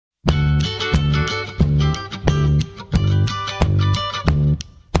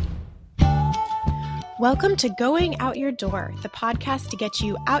Welcome to Going Out Your Door, the podcast to get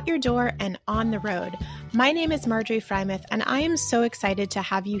you out your door and on the road. My name is Marjorie Frymouth, and I am so excited to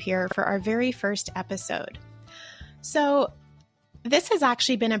have you here for our very first episode. So, this has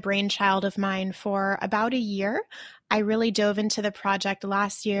actually been a brainchild of mine for about a year. I really dove into the project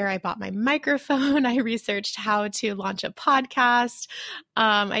last year. I bought my microphone. I researched how to launch a podcast.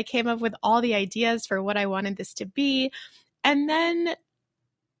 I came up with all the ideas for what I wanted this to be. And then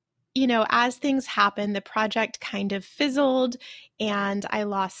as things happened, the project kind of fizzled and I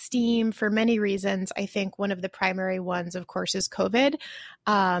lost steam for many reasons. I think one of the primary ones, of course, is COVID.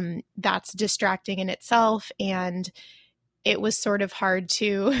 That's distracting in itself. And it was sort of hard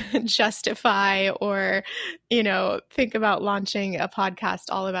to justify or, think about launching a podcast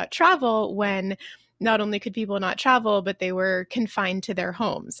all about travel when not only could people not travel, but they were confined to their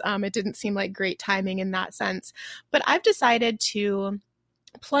homes. It didn't seem like great timing in that sense. But I've decided to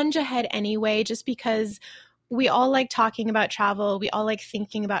plunge ahead anyway, just because we all like talking about travel. We all like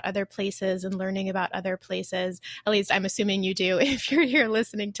thinking about other places and learning about other places. At least I'm assuming you do if you're here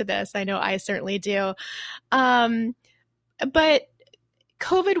listening to this. I know I certainly do. But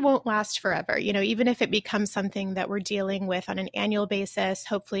COVID won't last forever. Even if it becomes something that we're dealing with on an annual basis,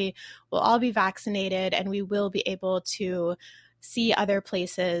 hopefully we'll all be vaccinated and we will be able to see other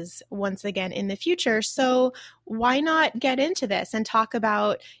places once again in the future. So why not get into this and talk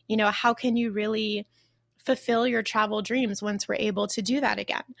about, how can you really fulfill your travel dreams once we're able to do that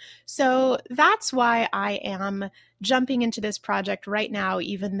again? So that's why I am jumping into this project right now,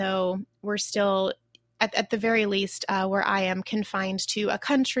 even though we're still at the very least, where I am confined to a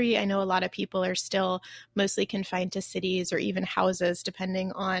country. I know a lot of people are still mostly confined to cities or even houses,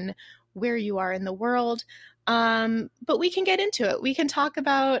 depending on where you are in the world. But we can get into it. We can talk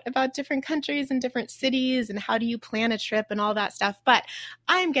about different countries and different cities and how do you plan a trip and all that stuff. But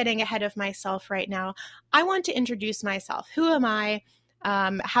I'm getting ahead of myself right now. I want to introduce myself. Who am I?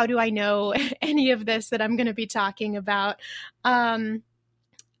 How do I know any of this that I'm going to be talking about?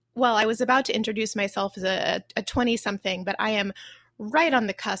 Well, I was about to introduce myself as a 20-something, but I am right on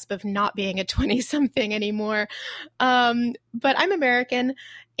the cusp of not being a 20-something anymore. But I'm American,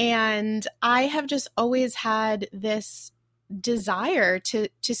 and I have just always had this desire to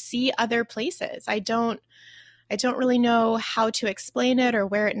see other places. I don't really know how to explain it or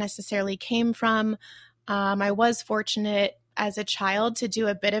where it necessarily came from. I was fortunate as a child to do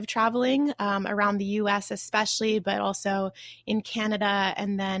a bit of traveling around the US especially, but also in Canada.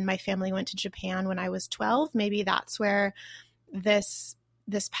 And then my family went to Japan when I was 12. Maybe that's where this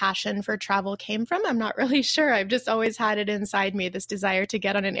passion for travel came from. I'm not really sure. I've just always had it inside me, this desire to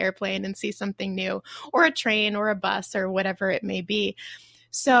get on an airplane and see something new, or a train or a bus or whatever it may be.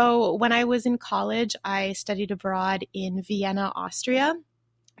 So when I was in college, I studied abroad in Vienna, Austria.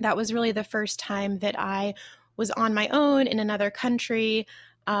 That was really the first time that I was on my own in another country,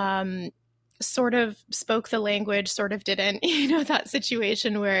 sort of spoke the language, sort of didn't, that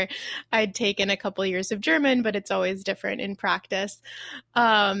situation where I'd taken a couple years of German, but it's always different in practice.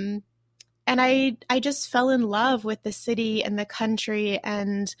 And I just fell in love with the city and the country.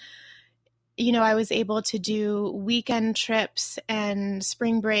 And, I was able to do weekend trips and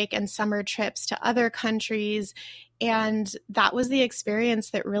spring break and summer trips to other countries. And that was the experience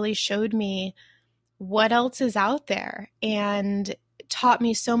that really showed me what else is out there and taught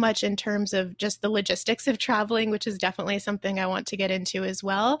me so much in terms of just the logistics of traveling, which is definitely something I want to get into as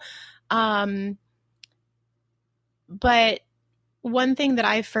well. But one thing that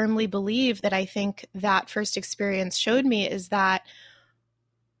I firmly believe that I think that first experience showed me is that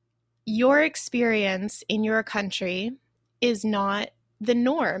your experience in your country is not the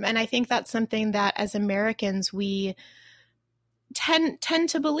norm. And I think that's something that as Americans, we tend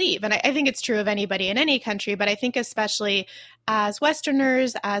to believe. And I think it's true of anybody in any country, but I think especially as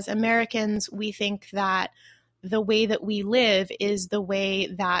Westerners, as Americans, we think that the way that we live is the way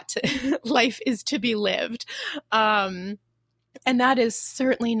that life is to be lived. And that is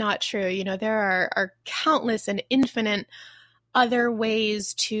certainly not true. There are countless and infinite other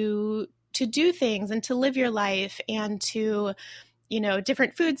ways to do things and to live your life and to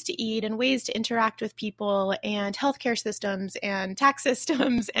different foods to eat and ways to interact with people and healthcare systems and tax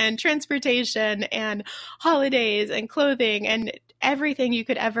systems and transportation and holidays and clothing and everything you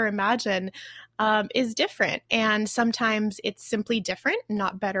could ever imagine is different. And sometimes it's simply different,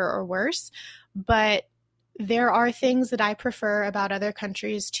 not better or worse. But there are things that I prefer about other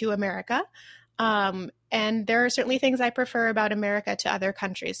countries to America. And there are certainly things I prefer about America to other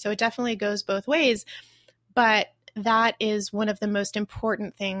countries. So it definitely goes both ways. But that is one of the most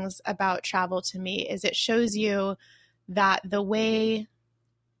important things about travel to me, is it shows you that the way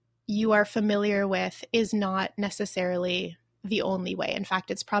you are familiar with is not necessarily the only way. In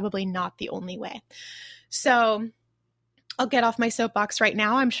fact, it's probably not the only way. So I'll get off my soapbox right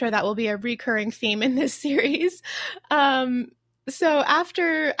now. I'm sure that will be a recurring theme in this series. So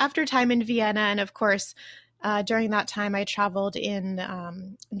after time in Vienna, and of course, during that time, I traveled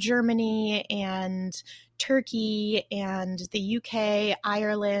in Germany and Turkey and the UK,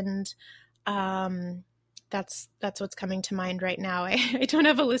 Ireland. That's what's coming to mind right now. I don't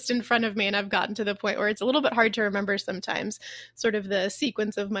have a list in front of me, and I've gotten to the point where it's a little bit hard to remember sometimes, sort of the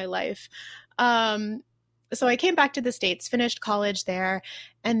sequence of my life. So I came back to the States, finished college there,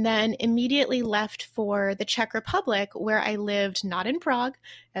 and then immediately left for the Czech Republic, where I lived not in Prague.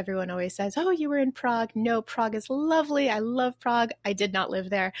 Everyone always says, oh, you were in Prague. No, Prague is lovely. I love Prague. I did not live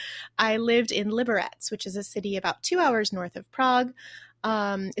there. I lived in Liberec, which is a city about 2 hours north of Prague.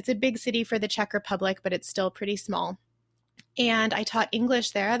 It's a big city for the Czech Republic, but it's still pretty small. And I taught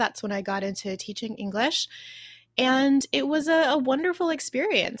English there. That's when I got into teaching English. And it was a wonderful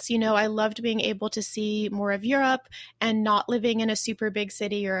experience. You know, I loved being able to see more of Europe and not living in a super big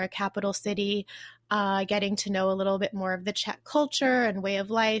city or a capital city, getting to know a little bit more of the Czech culture and way of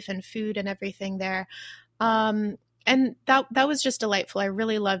life and food and everything there. And that was just delightful. I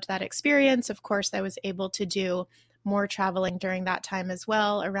really loved that experience. Of course, I was able to do more traveling during that time as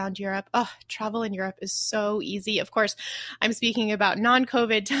well around Europe. Oh, travel in Europe is so easy. Of course, I'm speaking about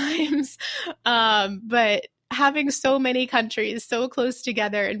non-COVID times, but having so many countries so close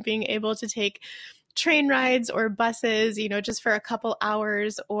together and being able to take train rides or buses, you know, just for a couple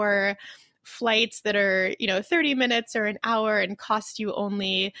hours, or flights that are, you know, 30 minutes or an hour and cost you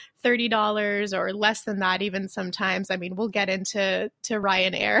only $30 or less than that even sometimes. I mean, we'll get into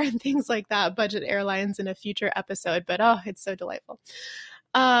Ryanair and things like that, budget airlines, in a future episode, but oh, it's so delightful.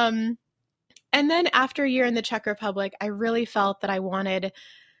 And then after a year in the Czech Republic, I really felt that I wanted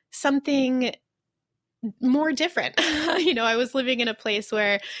something more different. You know, I was living in a place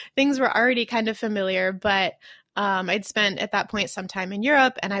where things were already kind of familiar, but I'd spent at that point some time in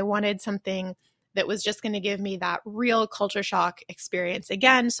Europe, and I wanted something that was just going to give me that real culture shock experience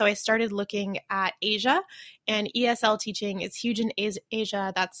again. So I started looking at Asia, and ESL teaching is huge in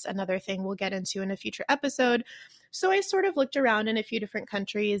Asia. That's another thing we'll get into in a future episode. So I sort of looked around in a few different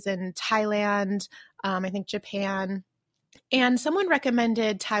countries, in Thailand, I think Japan, and someone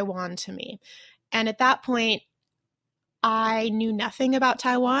recommended Taiwan to me. And at that point, I knew nothing about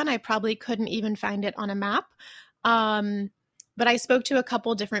Taiwan. I probably couldn't even find it on a map. But I spoke to a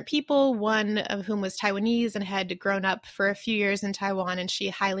couple different people, one of whom was Taiwanese and had grown up for a few years in Taiwan, and she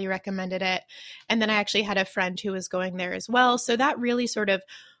highly recommended it. And then I actually had a friend who was going there as well. So that really sort of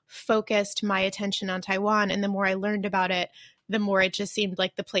focused my attention on Taiwan. And the more I learned about it, the more it just seemed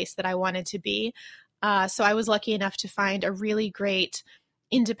like the place that I wanted to be. So I was lucky enough to find a really great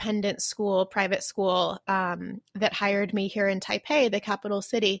independent school, private school, that hired me here in Taipei, the capital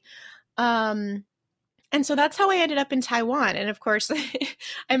city. And so that's how I ended up in Taiwan. And of course,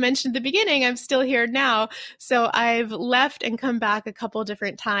 I mentioned at the beginning, I'm still here now. So I've left and come back a couple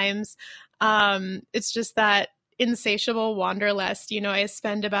different times. It's just that insatiable wanderlust. You know, I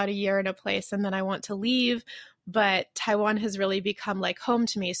spend about a year in a place and then I want to leave. But Taiwan has really become like home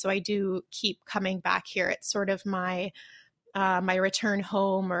to me. So I do keep coming back here. It's sort of my return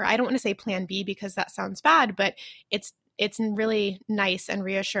home, or I don't want to say plan B because that sounds bad, but it's really nice and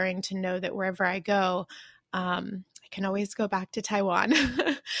reassuring to know that wherever I go, I can always go back to Taiwan.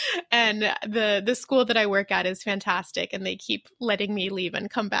 And the school that I work at is fantastic, and they keep letting me leave and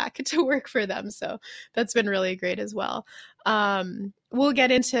come back to work for them. So that's been really great as well. We'll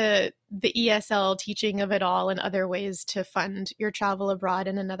get into the ESL teaching of it all and other ways to fund your travel abroad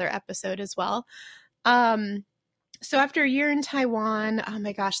in another episode as well. So after a year in Taiwan, oh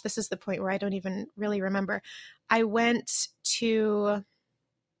my gosh, this is the point where I don't even really remember. I went to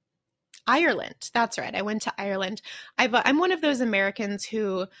Ireland. That's right. I went to Ireland. I'm one of those Americans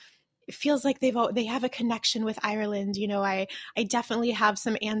who feels like they have a connection with Ireland. You know, I definitely have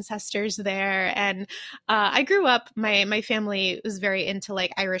some ancestors there. And I grew up, my family was very into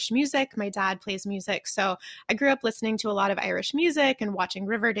like Irish music. My dad plays music. So I grew up listening to a lot of Irish music and watching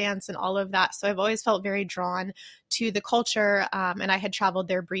Riverdance and all of that. So I've always felt very drawn to the culture. And I had traveled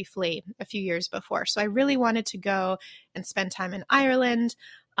there briefly a few years before. So I really wanted to go and spend time in Ireland.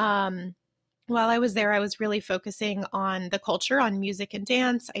 While I was there, I was really focusing on the culture, on music and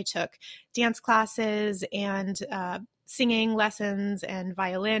dance. I took dance classes and singing lessons and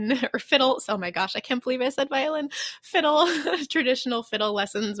violin or fiddle. Oh my gosh, I can't believe I said violin. Fiddle, traditional fiddle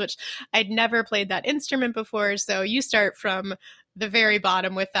lessons, which I'd never played that instrument before. So you start from the very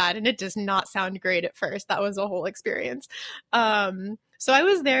bottom with that, and it does not sound great at first. That was a whole experience. So I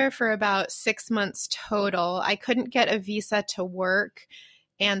was there for about 6 months total. I couldn't get a visa to work.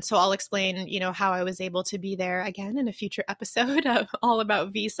 And so I'll explain, how I was able to be there again in a future episode of all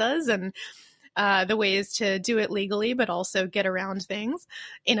about visas and the ways to do it legally, but also get around things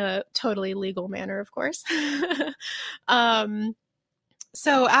in a totally legal manner, of course.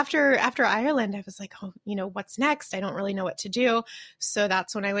 So after Ireland, I was like, oh, what's next? I don't really know what to do. So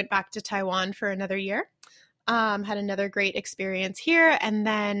that's when I went back to Taiwan for another year. Had another great experience here, and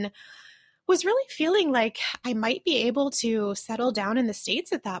then was really feeling like I might be able to settle down in the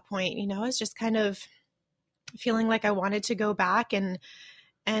States at that point. I was just kind of feeling like I wanted to go back and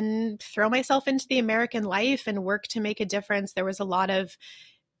throw myself into the American life and work to make a difference. There was a lot of,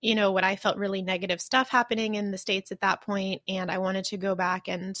 what I felt really negative stuff happening in the States at that point, and I wanted to go back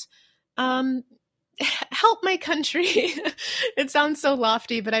and help my country. It sounds so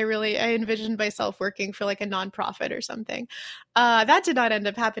lofty, but I envisioned myself working for like a nonprofit or something. That did not end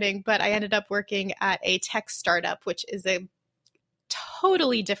up happening, but I ended up working at a tech startup, which is a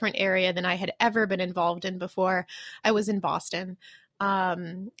totally different area than I had ever been involved in before. I was in Boston.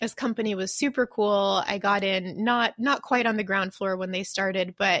 This company was super cool. I got in not quite on the ground floor when they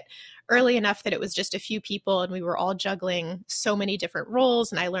started, but early enough that it was just a few people and we were all juggling so many different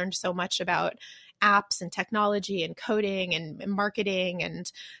roles. And I learned so much about apps and technology and coding and marketing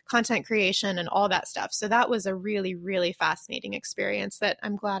and content creation and all that stuff. So that was a really, really fascinating experience that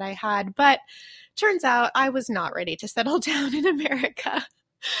I'm glad I had. But turns out I was not ready to settle down in America.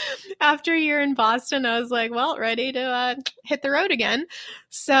 After a year in Boston, I was like, well, ready to hit the road again.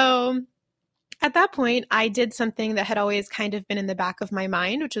 So at that point, I did something that had always kind of been in the back of my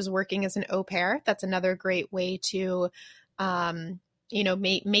mind, which was working as an au pair. That's another great way to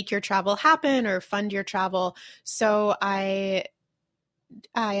make your travel happen or fund your travel. So I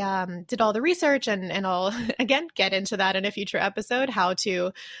did all the research and I'll, again, get into that in a future episode, how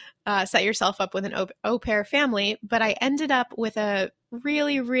to set yourself up with an au pair family. But I ended up with a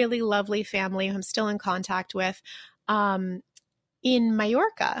really, really lovely family who I'm still in contact with in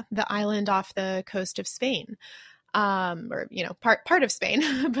Mallorca, the island off the coast of Spain, or, part of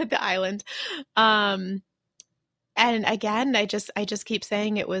Spain, but the island. And again, I just keep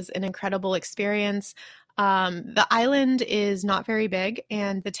saying it was an incredible experience. The island is not very big,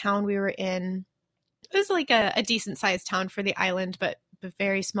 and the town we were in was like a decent sized town for the island, but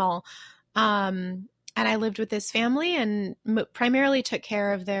very small. And I lived with this family and primarily took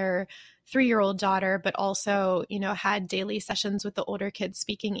care of their 3-year-old daughter, but also, had daily sessions with the older kids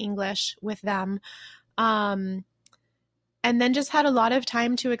speaking English with them. And then just had a lot of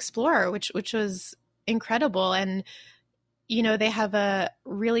time to explore, which was incredible. And, they have a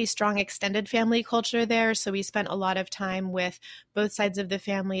really strong extended family culture there. So we spent a lot of time with both sides of the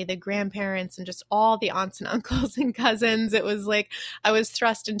family, the grandparents, and just all the aunts and uncles and cousins. It was like I was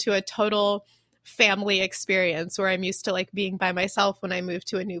thrust into a total family experience where I'm used to like being by myself when I moved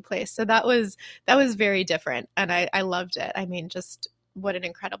to a new place. So that was very different. And I loved it. I mean, just what an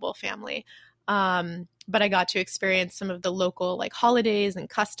incredible family. But I got to experience some of the local like holidays and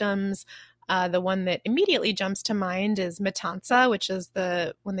customs. The one that immediately jumps to mind is Matanza, which is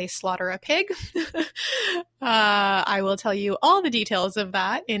when they slaughter a pig. I will tell you all the details of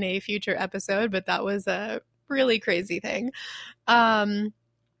that in a future episode, but that was a really crazy thing.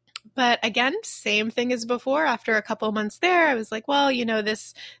 But again, same thing as before. After a couple of months there, I was like, well,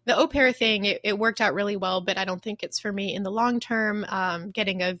 the au pair thing, it worked out really well, but I don't think it's for me in the long term.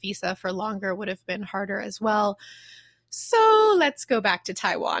 Getting a visa for longer would have been harder as well. So let's go back to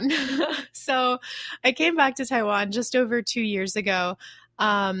Taiwan. So I came back to Taiwan just over 2 years ago.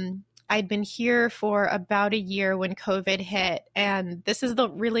 I'd been here for about a year when COVID hit, and this is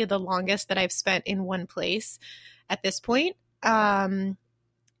really the longest that I've spent in one place at this point.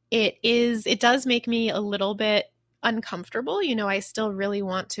 It does make me a little bit uncomfortable. I still really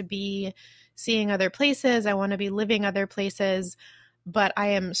want to be seeing other places. I want to be living other places, but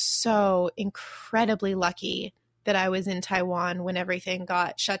I am so incredibly lucky that I was in Taiwan when everything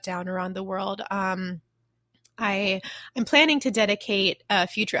got shut down around the world. I'm planning to dedicate a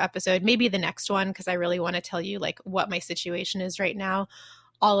future episode, maybe the next one, because I really want to tell you like what my situation is right now,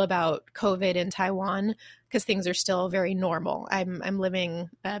 all about COVID in Taiwan, because things are still very normal. I'm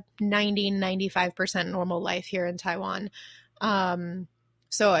living a 95% normal life here in Taiwan.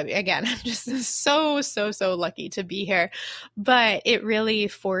 So again, I'm just so lucky to be here, but it really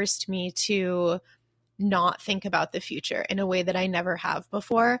forced me to not think about the future in a way that I never have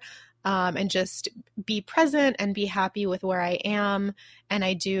before, and just be present and be happy with where I am. And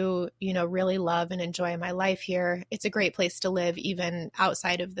I do, really love and enjoy my life here. It's a great place to live, even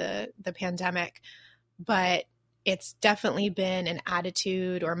outside of the pandemic. But it's definitely been an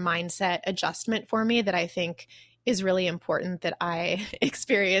attitude or mindset adjustment for me that I think is really important that I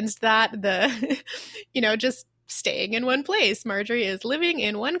experienced that. Just staying in one place. Marjorie is living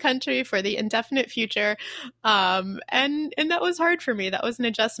in one country for the indefinite future. And that was hard for me. That was an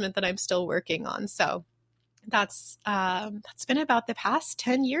adjustment that I'm still working on. So that's been about the past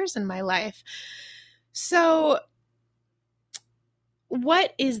 10 years in my life. So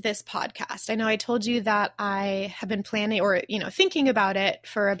what is this podcast? I know I told you that I have been planning or, thinking about it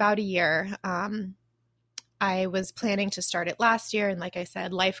for about a year. I was planning to start it last year. And like I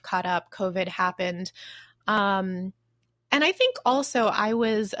said, life caught up, COVID happened. And I think also I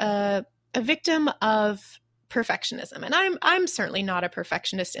was a victim of perfectionism. And I'm certainly not a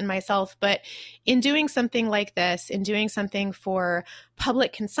perfectionist in myself, but in doing something like this, in doing something for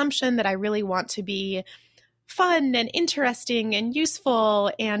public consumption that I really want to be fun and interesting and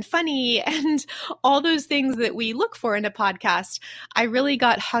useful and funny and all those things that we look for in a podcast, I really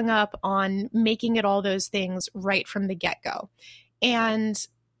got hung up on making it all those things right from the get-go. And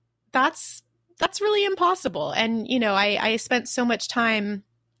that's really impossible. And, I spent so much time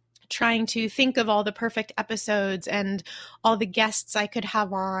trying to think of all the perfect episodes and all the guests I could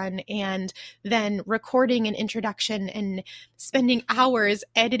have on, and then recording an introduction and spending hours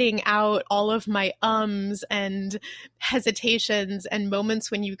editing out all of my ums and hesitations and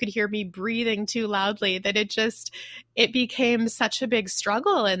moments when you could hear me breathing too loudly, that it became such a big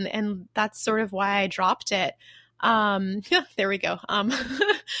struggle. And that's sort of why I dropped it. There we go.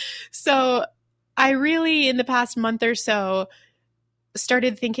 So I really, in the past month or so,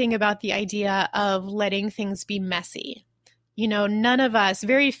 started thinking about the idea of letting things be messy. None of us,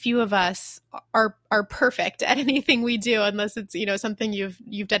 very few of us are perfect at anything we do, unless it's, something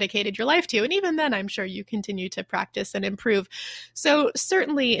you've dedicated your life to. And even then, I'm sure you continue to practice and improve. So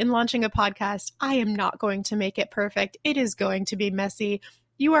certainly in launching a podcast, I am not going to make it perfect. It is going to be messy.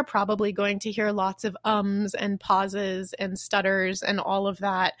 You are probably going to hear lots of ums and pauses and stutters and all of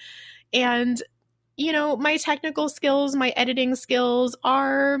that. And my technical skills, my editing skills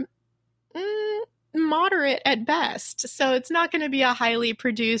are moderate at best. So it's not going to be a highly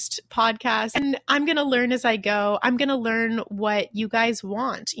produced podcast. And I'm going to learn as I go. I'm going to learn what you guys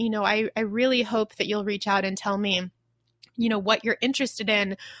want. I really hope that you'll reach out and tell me, what you're interested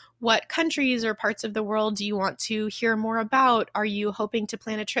in. What countries or parts of the world do you want to hear more about? Are you hoping to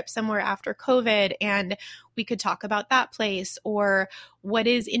plan a trip somewhere after COVID and we could talk about that place? Or what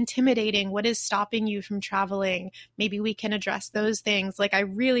is intimidating? What is stopping you from traveling? Maybe we can address those things. Like, I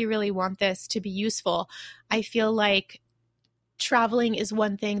really, really want this to be useful. I feel like traveling is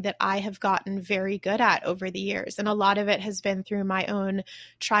one thing that I have gotten very good at over the years. And a lot of it has been through my own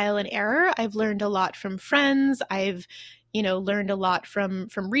trial and error. I've learned a lot from friends. I've learned a lot from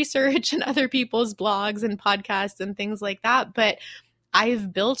research and other people's blogs and podcasts and things like that. But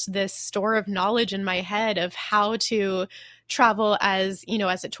I've built this store of knowledge in my head of how to travel as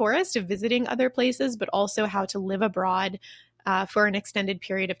a tourist, of visiting other places, but also how to live abroad for an extended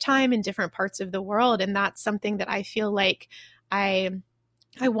period of time in different parts of the world. And that's something that I feel like I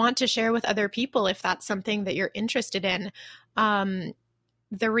want to share with other people if that's something that you're interested in.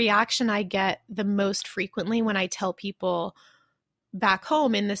 The reaction I get the most frequently when I tell people back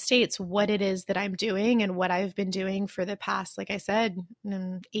home in the States what it is that I'm doing and what I've been doing for the past, like I said,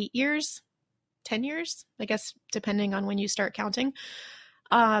 8 years, 10 years, I guess, depending on when you start counting.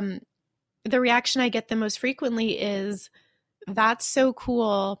 The reaction I get the most frequently is, that's so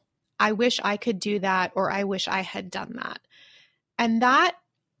cool. I wish I could do that, or I wish I had done that. And that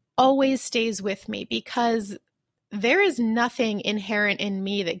always stays with me, because there is nothing inherent in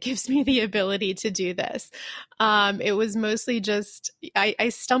me that gives me the ability to do this. It was mostly just, I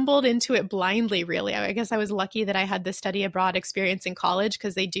stumbled into it blindly, really. I guess I was lucky that I had the study abroad experience in college,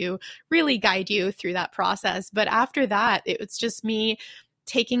 because they do really guide you through that process. But after that, it was just me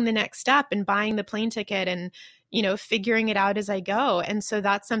taking the next step and buying the plane ticket and, figuring it out as I go. And so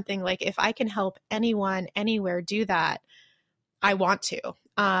that's something, like, if I can help anyone, anywhere do that, I want to.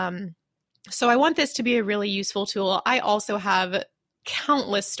 So I want this to be a really useful tool. I also have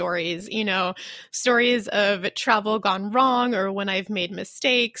countless stories, stories of travel gone wrong, or when I've made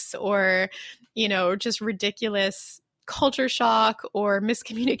mistakes, or, just ridiculous culture shock or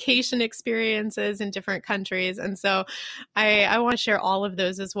miscommunication experiences in different countries. And so I want to share all of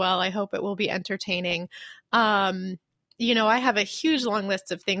those as well. I hope it will be entertaining. I have a huge long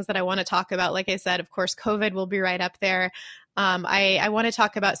list of things that I want to talk about. Like I said, of course, COVID will be right up there. I want to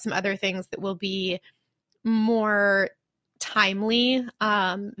talk about some other things that will be more timely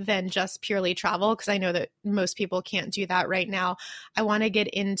than just purely travel, because I know that most people can't do that right now. I want to get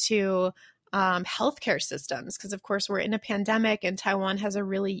into healthcare systems, because of course we're in a pandemic and Taiwan has a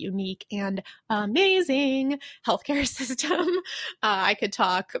really unique and amazing healthcare system. I could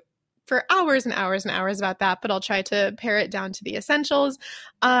talk for hours and hours and hours about that, but I'll try to pare it down to the essentials.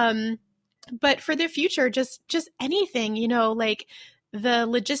 But for the future, just anything, like the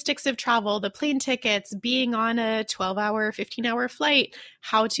logistics of travel, the plane tickets, being on a 12-hour, 15-hour flight,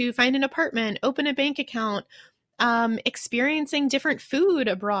 how to find an apartment, open a bank account, experiencing different food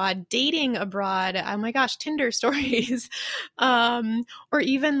abroad, dating abroad. Oh my gosh, Tinder stories, or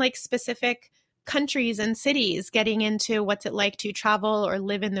even like specific countries and cities, getting into what's it like to travel or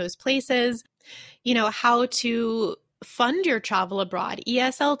live in those places, how to fund your travel abroad,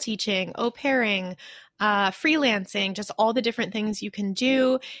 ESL teaching, au pairing, freelancing, just all the different things you can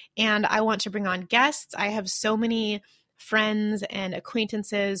do. And I want to bring on guests. I have so many friends and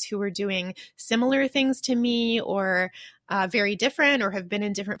acquaintances who are doing similar things to me, or very different, or have been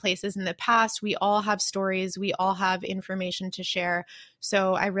in different places in the past. We all have stories. We all have information to share.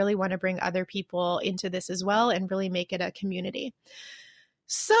 So I really want to bring other people into this as well and really make it a community.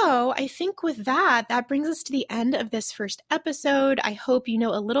 So I think with that brings us to the end of this first episode. I hope you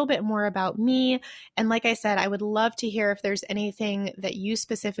know a little bit more about me. And like I said, I would love to hear if there's anything that you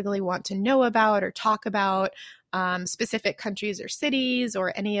specifically want to know about or talk about, specific countries or cities,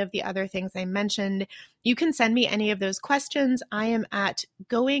 or any of the other things I mentioned. You can send me any of those questions. I am at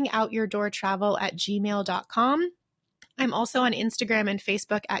goingoutyourdoortravel@gmail.com. I'm also on Instagram and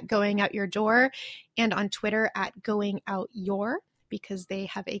Facebook at Going Out Your Door, and on Twitter at Going Out Your, because they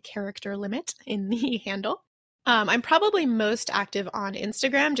have a character limit in the handle. I'm probably most active on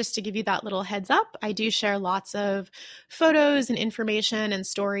Instagram, just to give you that little heads up. I do share lots of photos and information and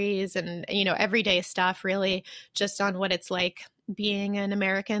stories and, everyday stuff, really, just on what it's like being an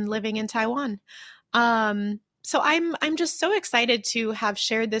American living in Taiwan. So I'm just so excited to have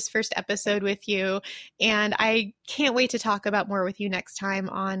shared this first episode with you, and I can't wait to talk about more with you next time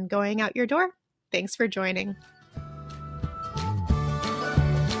on Going Out Your Door. Thanks for joining.